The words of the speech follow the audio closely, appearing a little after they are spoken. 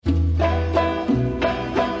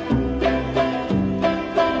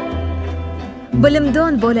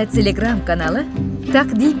Bilimdon bola Telegram kanali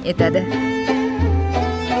taqdim etadi.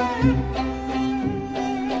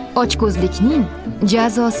 Ochkўzlikning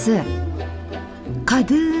jazosi.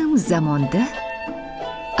 Qadim zamonda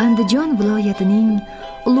Andijon viloyatining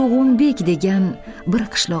Ulug'bek degan bir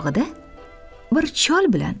qishlog'ida bir chol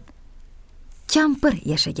bilan kampir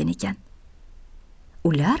yashagan ekan.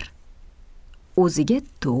 Ular o'ziga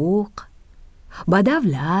to'q,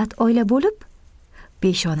 badavlat oila bo'lib,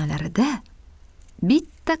 peshonalarida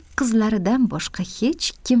bitta qizlaridan boshqa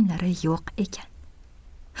hech kimlari yo'q ekan.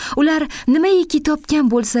 Ular nimaiki topgan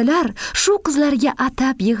bo'lsalar, shu qizlarga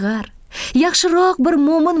atab yig'ar. Yaxshiroq bir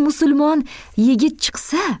mo'min musulmon yigit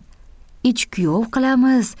chiqsa, ich kuyov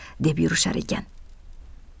qilamiz deb yurishar ekan.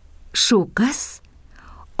 Shu qiz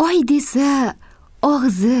oy desa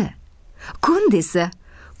og'zi, kun desa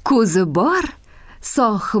ko'zi bor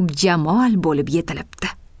sohib jamol bo'lib yetilibdi.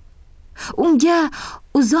 Unga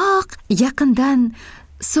uzoq yaqindan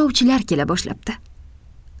sovchilar kela boshlabdi.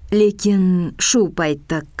 Lekin shu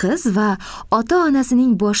paytda qiz va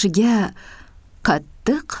ota-onasining boshiga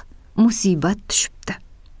qattiq musibat tushibdi.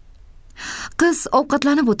 Qiz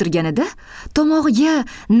ovqatlanib o'tirganida tomog'iga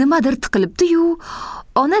nimadir tiqilibdi-yu,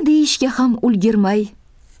 ona deyishga ham ulgurmay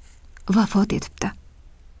vafot etibdi.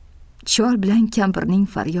 Chol bilan kampirning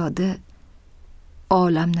faryodi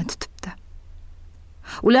olamni tutibdi.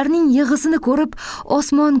 Ularning yig'isini ko'rib,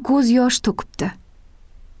 osmon ko'z yosh to'kibdi.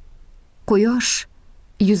 Quyosh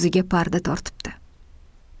yuziga parda tortibdi.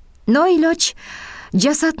 Noiloj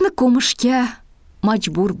jasadni ko'mishga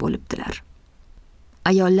majbur bo'libdilar.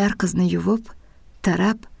 Ayollar qizni yuvib,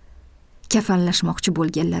 tarab, kafanlashmoqchi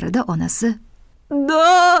bo'lganlarida onasi: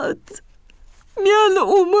 "Dod! Men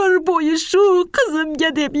umr bo'yi shu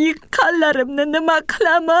qizimga deb yiqqanlarimni nima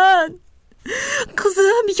qilaman?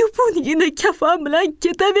 Qizim yupungina kafan bilan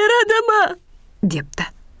ketaveradimi?" debdi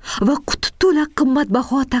va quti to'la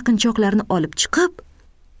qimmatbaho taqinchoqlarni olib chiqib,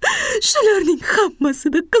 "Shularning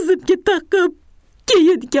hammasini qizimga taqib,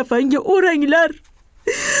 keyin kafanga o'ranglar.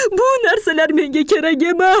 Bu narsalar menga kerak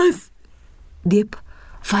emas" deb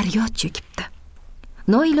faryod chekibdi.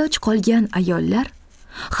 Noiloj qolgan ayollar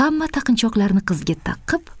hamma taqinchoqlarni qizga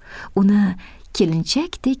taqib, uni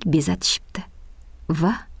kelinchakdek bezatishibdi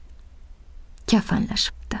va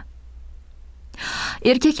kafanlashibdi.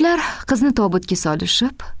 Erkaklar qizni tobutga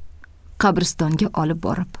solishib, qabristonga olib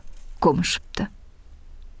borib ko'mishibdi.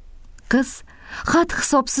 Qiz xat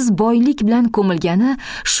hisobsiz boylik bilan ko'milgani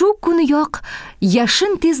shu kuniyoq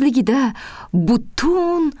yashin tezligida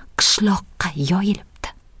butun qishloqqa yoyilibdi.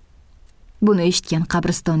 Buni eshitgan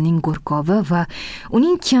qabristonning go'rkovi va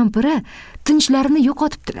uning kampiri tinchlarini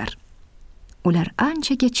yo'qotibdilar. Ular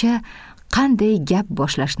anchagacha qanday gap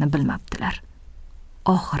boshlashni bilmabdilar.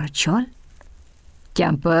 Oxiri chol: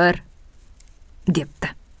 "Kampir," debdi,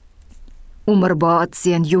 "umrbod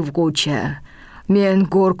sen yuvg'uvchi, men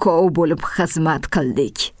go'rkov bo'lib xizmat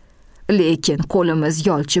qildik, lekin qo'limiz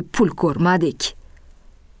yolchib pul ko'rmadik.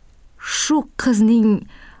 Shu qizning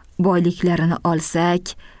boyliklarini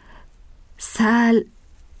olsak, sal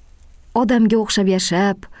odamga o'xshab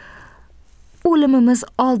yashab, o'limimiz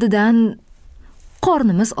oldidan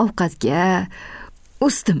qornimiz ovqatga,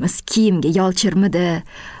 ustimiz kiyimga yolchirmidi?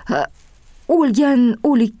 O'lgan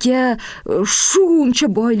o'likka shuncha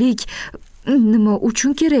boylik nima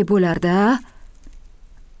uchun kerak bo'lardi?"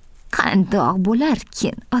 "Qandoq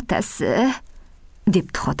bo'larkin, otasi?"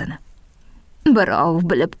 debdi xotini. "Birov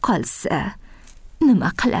bilib qolsa, nima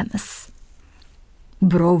qilamiz?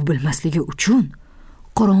 Birov bilmasligi uchun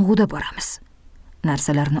qorong'uda boramiz.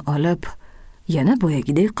 Narsalarni olib, yana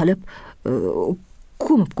boyagidek qilib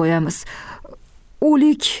ko'mib qo'yamiz.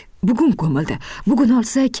 O'lik bugun ko'mildi. Bugun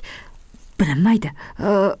olsak, bilinmaydi.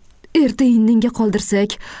 Erta indinga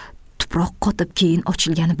qoldirsak, tuproq qotib keyin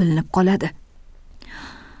ochilgani bilinib qoladi."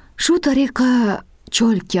 Shu tariqa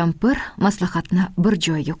chol kampir maslahatni bir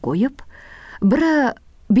joyga qo'yib, biri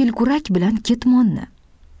belkurak bilan ketmonni,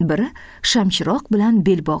 biri shamchiroq bilan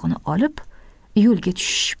belbog'ini olib yo'lga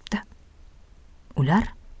tushishibdi.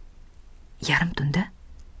 Ular yarim tunda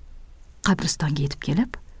qabristonga yetib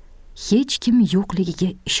kelib, hech kim yo'qligiga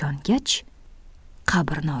ishongach,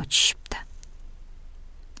 qabrni ochishibdi.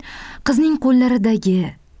 Qizning qo'llaridagi,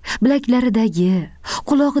 bilaklaridagi,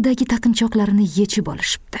 qulog'idagi taqinchoqlarini yechib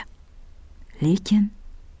olishibdi. Lekin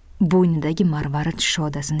bo'ynidagi marvarid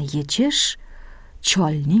shodasini yechish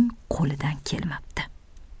cholning qo'lidan kelmabdi.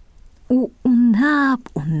 U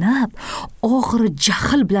unnab, oxiri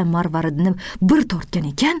jahl bilan marvaridni bir tortgan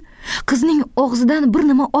ekan, qizning og'zidan bir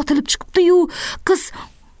nima otilib chiqibdi-yu, qiz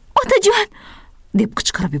 "Otajon!" deb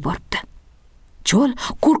qichqirib yuboribdi. Chol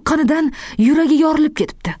qo'rqqanidan yuragi yorilib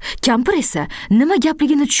ketibdi. Kampir esa nima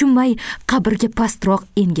gapligini tushunmay qabrga pastroq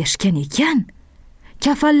engashgan ekan.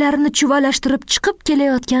 Kafanlarini chuvalashtirib chiqib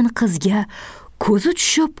kelayotgan qizga ko'zi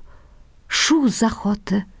tushib, shu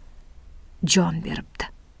zahoti jon beribdi.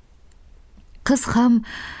 Qiz ham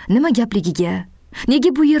nima gapligiga, nega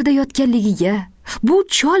bu yerda yotganligiga, bu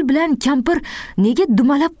chol bilan kampir nega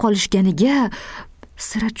dumalab qolishganiga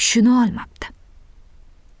sira tushuna olmabdi.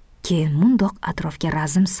 Keyin mundoq atrofga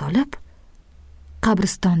razm solib,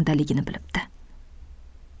 qabristondaligini bilibdi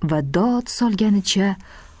va dod solganicha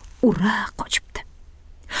ura qochibdi.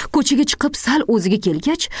 Ko'chaga chiqib sal o'ziga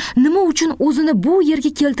kelgach, nima uchun o'zini bu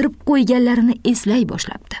yerga keltirib qo'yganlarini eslay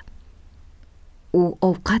boshlabdi. U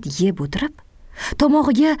ovqat yeb o'tirib,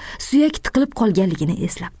 tomog'iga suyak tiqilib qolganligini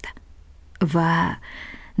eslabdi va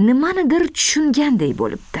nimanidir tushunganday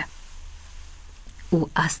bo'libdi. U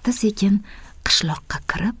asta-sekin qishloqqa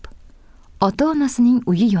kirib, ota-onasining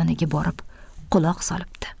uyi yoniga borib quloq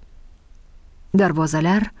solibdi.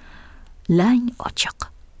 Darvozalar lang ochiq.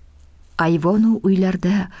 Ayvonu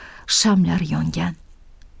uylarda shamlar yongan.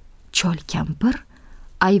 Chol-kampir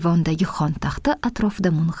ayvondagi xontaxta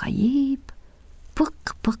atrofida mung'ayib,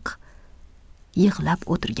 piq-piq yig'lab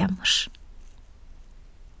o'tirganmish.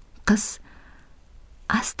 Qiz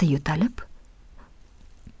asta yo'talib,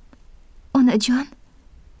 "Onajon"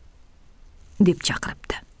 deb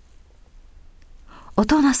chaqiribdi.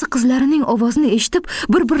 Ota-onasi qizlarining ovozini eshitib,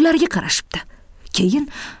 bir-birlariga qarashibdi. Keyin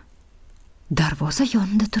darvoza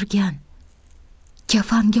yonida turgan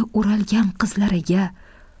kafanga o'ralgan qizlariga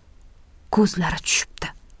ko'zlari tushibdi.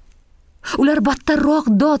 Ular battarroq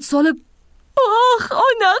dod solib, "Oh,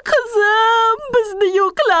 ona qizim, bizni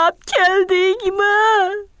yo'qlab keldingmi?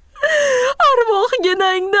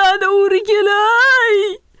 Arvohginangdan o'rgilay!"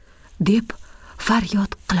 deb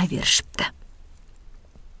faryod qilaverishibdi.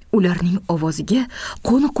 Ularning ovoziga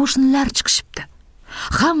qo'ni-qo'shnilar chiqishibdi.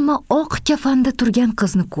 Hamma oq kafanda turgan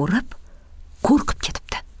qizni ko'rib, qo'rqib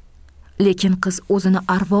ketibdi. Lekin qiz o'zini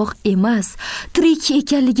arvoh emas, tirik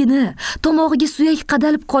ekanligini, tomog'iga suyak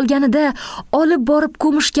qadalib qolganida olib borib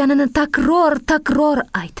ko'mishganini takror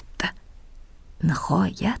aytibdi.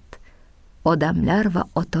 Nihoyat odamlar va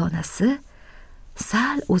ota-onasi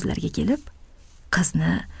sal o'zlariga kelib,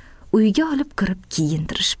 qizni uyga olib kirib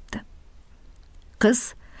kiyintirishibdi.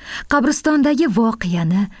 Qiz qabristondagi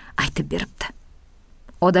voqeani aytib beribdi.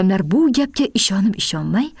 Odamlar bu gapga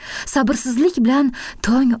ishonib-ishonmay, sabrsizlik bilan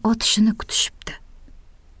tong otishini kutishibdi.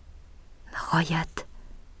 Nihoyat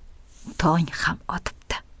tong ham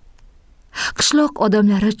otibdi. Qishloq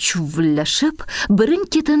odamlari chuvillashib,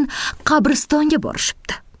 birin-ketin qabristonga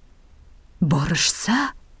borishibdi.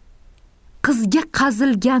 Borishsa, qizga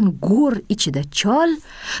qazilgan go'r ichida chol,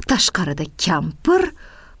 tashqarida kampir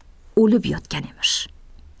o'lib yotgan emish.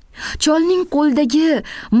 Cholning qo'ldagi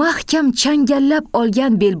mahkam changallab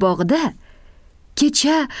olgan belbog'ida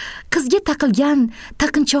kecha qizga taqilgan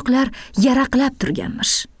taqinchoqlar yaraqlab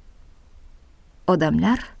turganmish.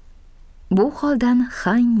 Odamlar bu holdan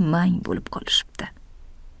hang-mang bo'lib qolishibdi.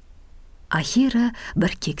 Axiri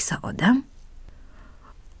bir keksa odam,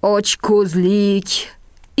 "Ochko'zlik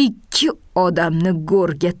ikki odamni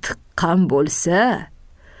go'rga tiqqan bo'lsa,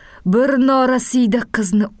 bir norasida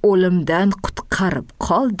qizni o'limdan qutqarib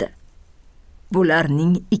qoldi.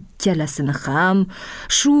 Bularning ikkalasini ham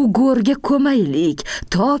shu go'rga ko'maylik,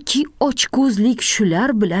 toki ochko'zlik shular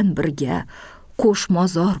bilan birga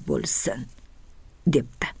qo'shmozor bo'lsin",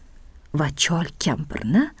 debdi va chol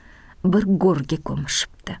kampirni bir go'rga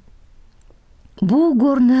ko'mishibdi. Bu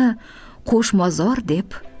go'rni qo'shmozor deb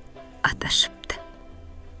atashibdi.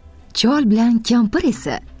 Chol bilan kampir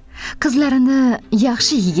esa qizlarini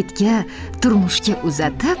yaxshi yigitga turmushga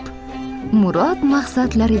uzatib, murod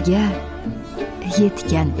maqsadlariga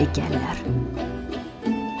yetgan ekanlar.